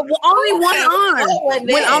 Well, only one arm.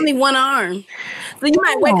 With only one arm. So you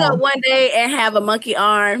might wake up one day and have a monkey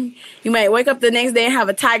arm. You might wake up the next day and have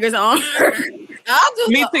a tiger's arm. I'll do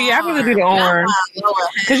Me too. Yeah, I'm gonna do the arm.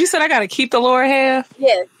 Because you said I gotta keep the lower half.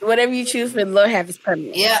 Yes, whatever you choose for the lower half is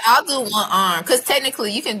permanent. Yeah, I'll do one arm. Because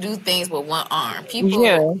technically, you can do things with one arm.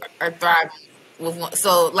 People are thriving with one.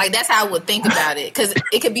 So, like, that's how I would think about it. Because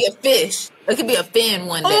it could be a fish. It could be a fin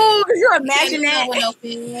one day. Oh, could you imagine that? No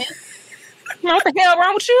fin. What the hell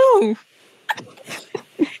wrong with you?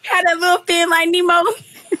 Had that little fin like Nemo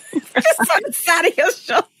just on the side of your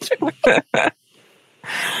shoulder.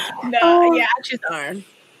 No, yeah, I choose arm.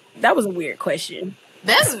 That was a weird question.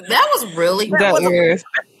 That was really weird.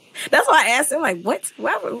 That's why I asked him, like, what?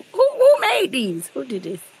 Who made these? Who did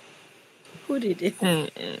this? It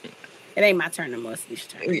ain't my turn no more. It's Alicia's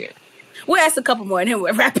turn. Yeah. We'll ask a couple more and then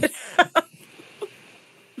we'll wrap it up.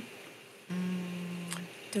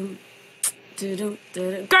 Girl,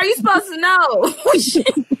 you supposed to know.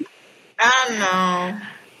 I don't know.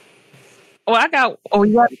 Well,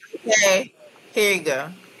 Okay, here you go.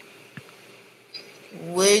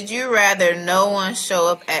 Would you rather no one show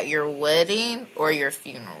up at your wedding or your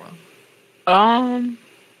funeral?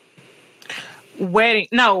 Wedding.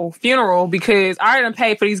 No, funeral, because I already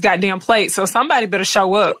paid for these goddamn plates, so somebody better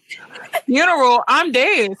show up. Funeral, I'm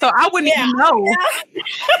dead, so I wouldn't even know.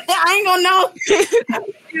 I ain't gonna know.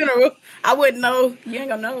 Funeral, I wouldn't know. You ain't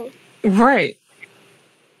gonna know. Right.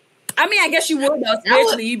 I mean, I guess you would know.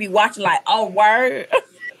 Especially you'd be watching like, oh, word. Okay.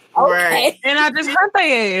 Right. And I just hurt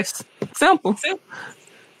their ass. Simple.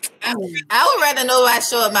 I would rather nobody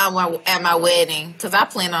show up at my wedding because I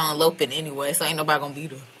plan on eloping anyway, so ain't nobody gonna be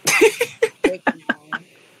there.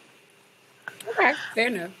 Okay, fair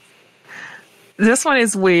enough. This one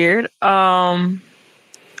is weird.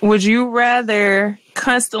 Would you rather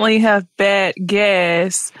constantly have bad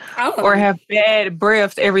gas or have bad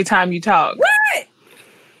breath every time you talk? What?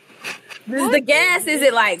 The gas, is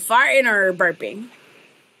it like farting or burping?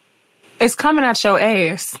 It's coming out your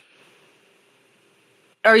ass.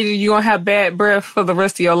 Or you gonna have bad breath for the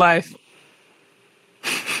rest of your life?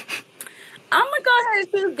 I'm gonna go ahead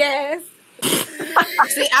and choose gas.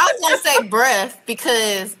 See, I was gonna say breath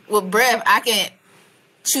because with breath I can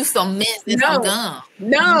chew some mints and some gum.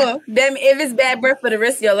 No, if it's bad breath for the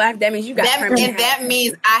rest of your life, that means you got permanent. That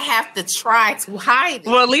means I have to try to hide it.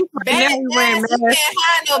 Well, at least you can't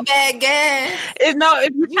hide no bad gas.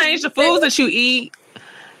 If you change the foods that you eat,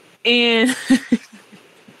 and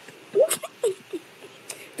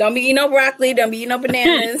don't be eating no broccoli, don't be eating no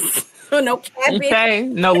bananas, no cabbage. Okay,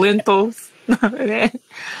 no lentils. I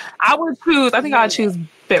think I'd choose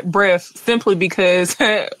breath simply because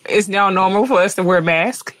it's now normal for us to wear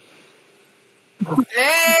masks.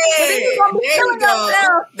 Hey, there you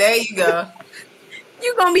go. There you go.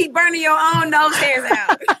 You gonna be burning your own nose hairs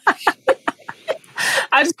out.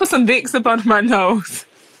 I just put some Vicks up under my nose.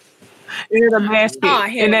 In a basket. Oh,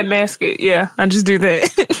 in that basket, yeah. I just do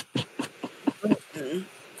that.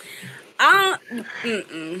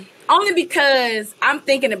 Only because I'm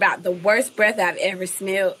thinking about the worst breath I've ever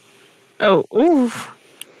smelled. Oh, oof.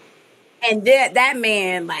 And that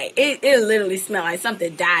man, like, it literally smelled like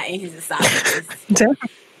something died in his esophagus.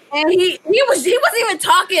 And he wasn't even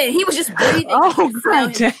talking. He was just breathing. Oh,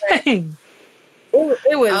 God dang.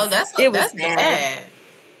 It was. Oh, that's bad.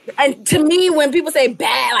 And to me, when people say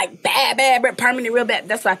bad, like bad, permanent, real bad,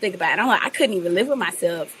 that's what I think about. And I'm like, I couldn't even live with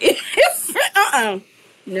myself.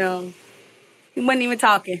 No. He wasn't even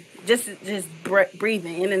talking. Just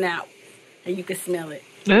breathing in and out. And you could smell it.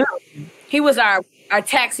 Yeah. He was our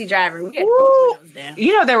taxi driver. We had the windows down.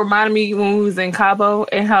 You know, that reminded me when we was in Cabo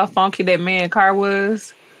and how funky that man car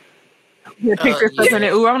was. The picture in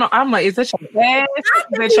it. Ooh, I'm like, is that your ass?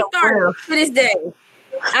 I think he farted to this day.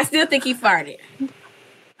 I still think he farted.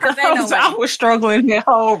 I was struggling that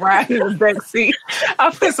whole ride in the back seat. I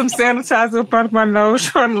put some sanitizer up under my nose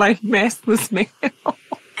trying to like mask the smell.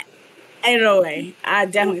 Ain't no way. I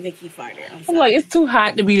definitely think he farted. I'm like, it's too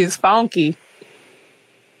hot to be this funky.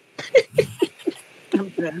 I'm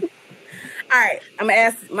good. All right, I'm gonna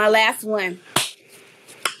ask my last one.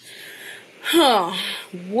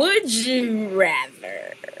 Would you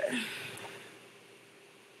rather?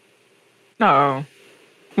 No.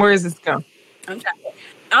 Where does this go?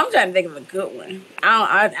 I'm trying to think of a good one.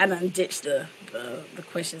 I done ditched the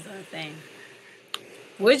questions on the thing.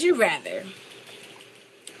 Would you rather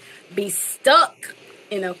be stuck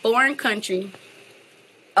in a foreign country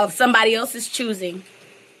of somebody else's choosing,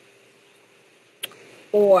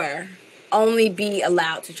 or only be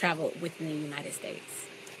allowed to travel within the United States?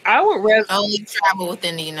 I would rather only travel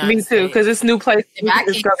within the United States. Me too, because it's new place. If I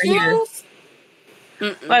can choose,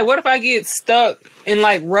 like, what if I get stuck in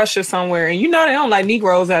like Russia somewhere, and you know they don't like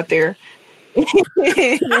Negroes out there?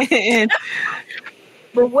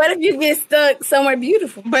 But what if you get stuck somewhere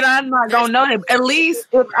beautiful? But I'm not gonna know that. At least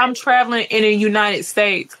if I'm traveling in the United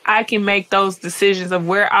States, I can make those decisions of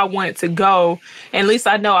where I want to go. And at least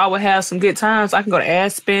I know I will have some good times. I can go to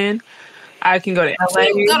Aspen. I can go to LA.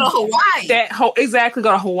 You can go to Hawaii. Exactly,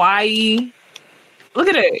 go to Hawaii. Look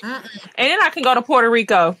at it. And then I can go to Puerto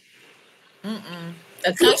Rico.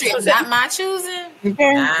 A country is not my choosing.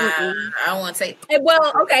 I want to take.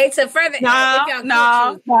 Well, okay. To further, no.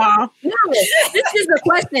 This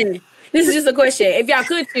is just a question. If y'all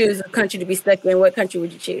could choose a country to be stuck in, what country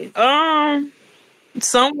would you choose?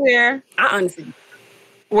 Somewhere. I honestly,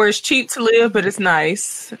 where it's cheap to live, but it's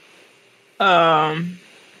nice. Where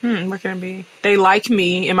can it be? They like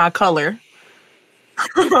me in my color.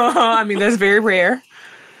 I mean, that's very rare.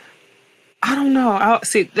 I don't know. I'll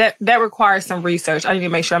see that requires some research. I need to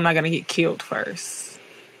make sure I'm not going to get killed first.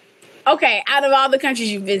 Okay, out of all the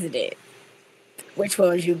countries you visited, which one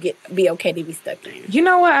would you be okay to be stuck in? You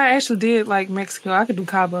know what? I actually did like Mexico. I could do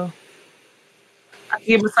Cabo. I could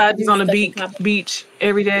get massages on the beach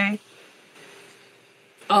every day.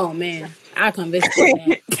 Oh man, I'll come visit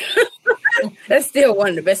that. That's still one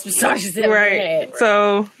of the best massages I've ever had.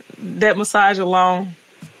 So that massage alone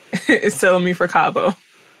is selling me for Cabo.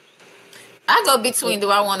 I go between, do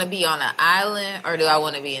I want to be on an island or do I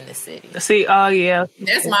want to be in the city? See, yeah.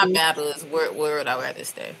 That's my battle, is where would I rather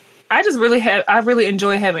stay? I really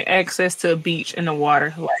enjoy having access to a beach and the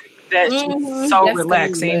water. Like, that's so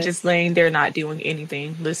relaxing. Just laying there, not doing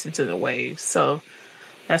anything, listening to the waves. So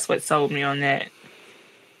that's what sold me on that.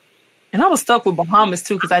 And I was stuck with Bahamas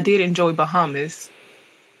too, because I did enjoy Bahamas.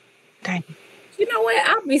 Dang. You know what?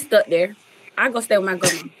 I'll be stuck there. I'll go stay with my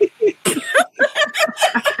grandma.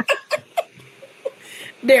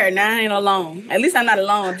 There, now I ain't alone. At least I'm not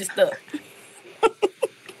alone. I'm just stuck.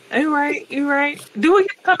 You're right. Do we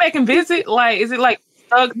come back and visit? Like, is it like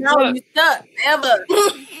stuck? No, you stuck. Ever.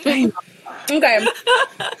 Okay.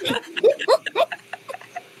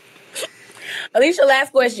 Alicia,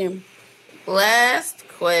 last question.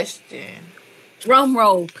 Drum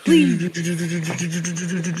roll, please. I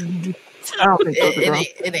don't think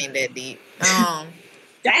it ain't that deep.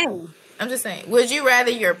 Dang. I'm just saying, would you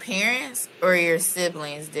rather your parents or your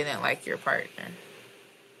siblings didn't like your partner?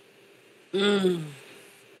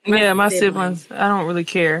 Yeah, my siblings. I don't really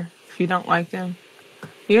care if you don't like them.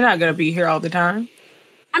 You're not going to be here all the time.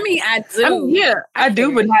 I mean, I do. I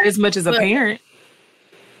do, but not as much as a parent.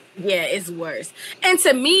 Yeah, it's worse. And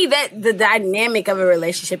to me, that the dynamic of a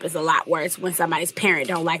relationship is a lot worse when somebody's parent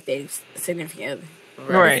don't like their significant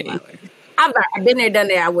other. Right. I've been there, done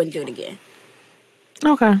that. I wouldn't do it again.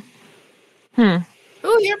 Okay.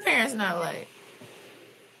 Who your parents not like?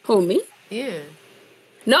 Who, me? Yeah.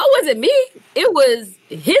 No, it wasn't me. It was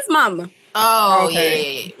his mama. Oh,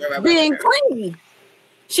 okay. Yeah. Right. Being clingy.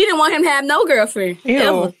 She didn't want him to have no girlfriend. Ew.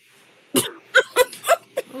 Ever.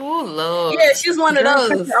 Oh, Lord. Yeah, she's one of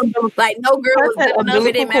those. Like, no girl was good enough.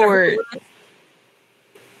 It didn't matter who it was.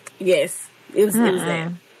 Yes. It was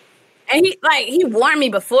that. And he warned me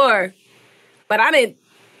before, but I didn't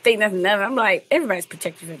think nothing of it. I'm like, everybody's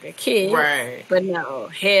protective of their kid. Right. But no,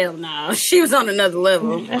 hell no. She was on another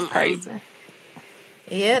level. That's crazy.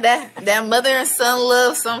 Yeah, that mother and son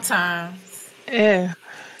love sometimes. Yeah.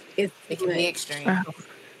 It can be extreme.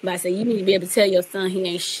 But I said, you need to be able to tell your son he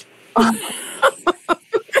ain't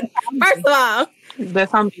First of all.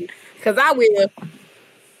 That's on me. Because I will.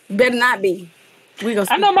 Better not be.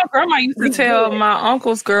 I know my grandma used to tell my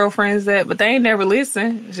uncle's girlfriends that, but they ain't never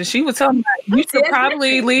listen. So she would tell me, you should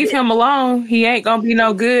probably leave him alone. He ain't going to be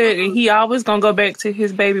no good. And he always going to go back to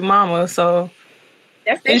his baby mama. So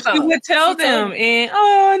and she would tell them, and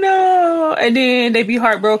oh no. And then they be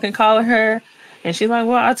heartbroken calling her. And she's like,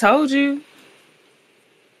 well, I told you.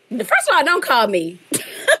 First of all, don't call me.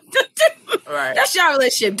 Right. That's your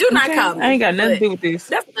relationship. Do not call me. I ain't got nothing to do with this.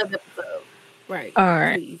 That's another episode. Right. All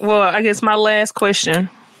right. Please. Well, I guess my last question.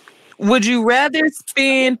 Would you rather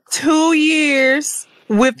spend 2 years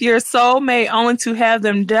with your soulmate only to have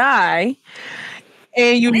them die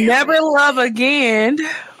and you never love again,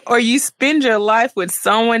 or you spend your life with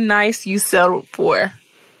someone nice you settled for?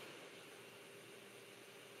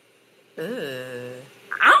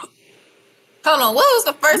 Hold on, what's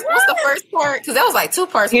the first part? Because that was like 2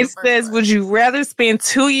 parts. It says, would you rather spend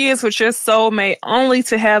 2 years with your soulmate only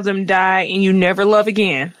to have them die and you never love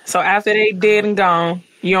again? So after they dead and gone,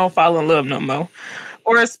 you don't fall in love no more.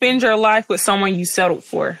 Or spend your life with someone you settled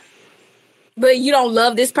for? But you don't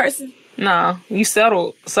love this person? No, you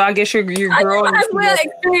settled. So I guess you're growing. You might as well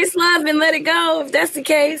experience love and let it go if that's the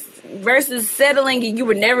case. Versus settling and you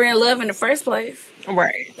were never in love in the first place.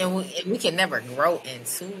 Right. And we can never grow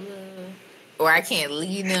into love. Or I can't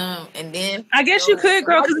lead them, and then I guess you could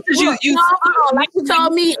grow because you like you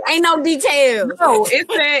told me, ain't no details. No,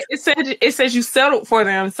 it says you settled for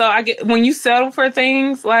them. So I get when you settle for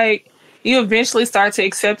things, like you eventually start to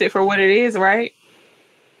accept it for what it is, right?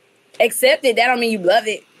 Accept it. That don't mean you love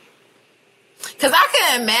it. Because I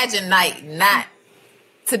couldn't imagine not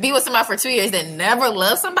to be with somebody for 2 years and never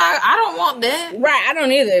love somebody. I don't want that. Right, I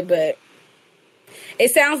don't either. But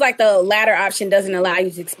it sounds like the latter option doesn't allow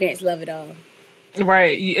you to experience love at all.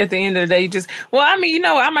 Right. At the end of the day,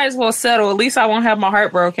 I might as well settle. At least I won't have my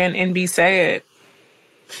heart broken and be sad.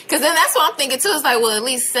 Because then that's what I'm thinking too. It's like, well, at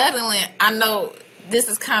least settling, I know this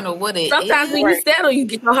is kind of what it Sometimes is. when you settle, you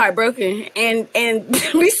get your heart broken and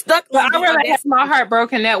be stuck. I'd rather have my heart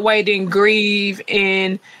broken that way than grieve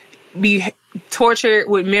and be tortured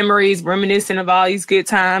with memories, reminiscing of all these good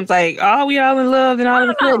times. Like, oh, we all in love, and all of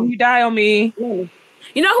a sudden you die on me.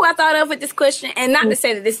 You know who I thought of with this question? And not to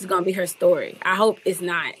say that this is going to be her story. I hope it's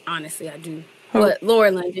not. Honestly, I do. But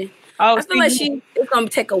Laura London. I feel like it's going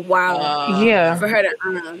to take a while for her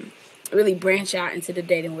to really branch out into the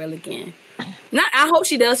dating world again. I hope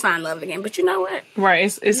she does find love again. But you know what?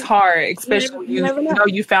 Right. It's hard, especially when you know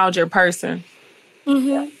you found your person.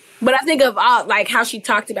 Mm-hmm. But I think of all, like how she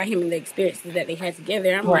talked about him and the experiences that they had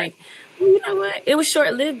together. I'm like, well, you know what? It was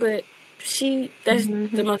short-lived, but that's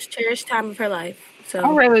the most cherished time of her life. So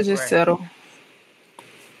I'd rather just settle.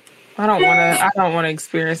 I don't want to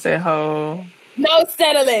experience that whole. No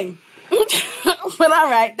settling. But all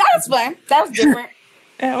right, that was fun. That was different.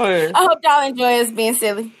 That was. I hope y'all enjoy us being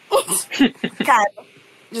silly. Kind of,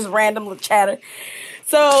 just random little chatter.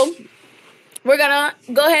 So we're gonna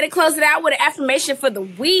go ahead and close it out with an affirmation for the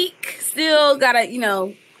week. Still gotta,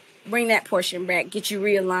 bring that portion back, get you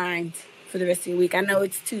realigned for the rest of the week. I know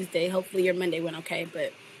it's Tuesday. Hopefully your Monday went okay,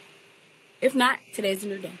 but if not, today's a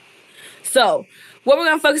new day. So what we're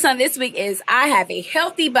going to focus on this week is I have a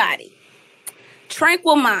healthy body,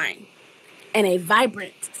 tranquil mind, and a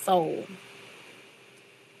vibrant soul.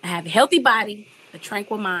 I have a healthy body, a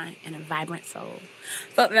tranquil mind, and a vibrant soul.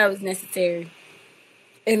 Felt that was necessary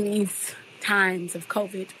in these times of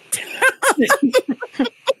COVID.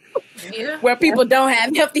 Where people don't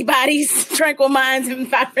have healthy bodies, tranquil minds, and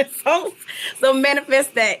vibrant souls. So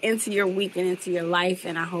manifest that into your week and into your life,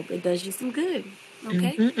 and I hope it does you some good.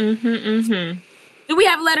 Okay? Do we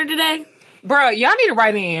have a letter today? Bro, y'all need to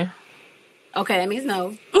write in. Okay, that means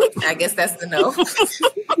no. I guess that's the no.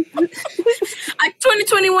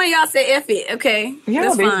 2021, y'all say F it, okay? Yeah,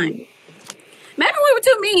 that's fine. Maybe we were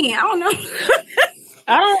too mean. I don't know.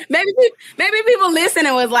 Maybe people listen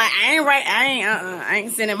and was like, I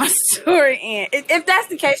ain't sending my story in. If that's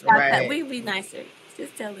the case, right. We'd be nicer.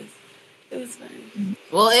 Just tell us. It was fun.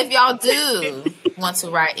 Well, if y'all do want to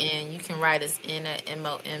write in, you can write us in at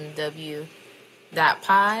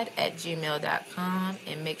momw.pod@gmail.com,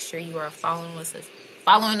 and make sure you are following us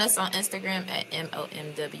on Instagram at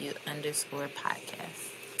MOMW_podcast.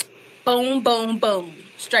 Boom, boom, boom.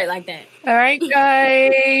 Straight like that. All right,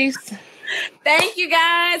 guys. Thank you,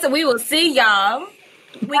 guys. We will see y'all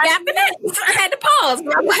week after next. I had to pause. I'm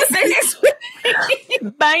going to say next week.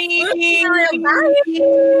 Bye.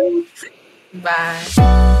 Bye.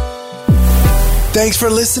 Thanks for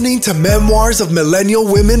listening to Memoirs of Millennial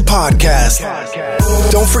Women podcast.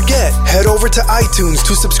 Don't forget, head over to iTunes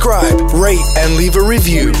to subscribe, rate, and leave a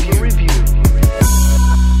review.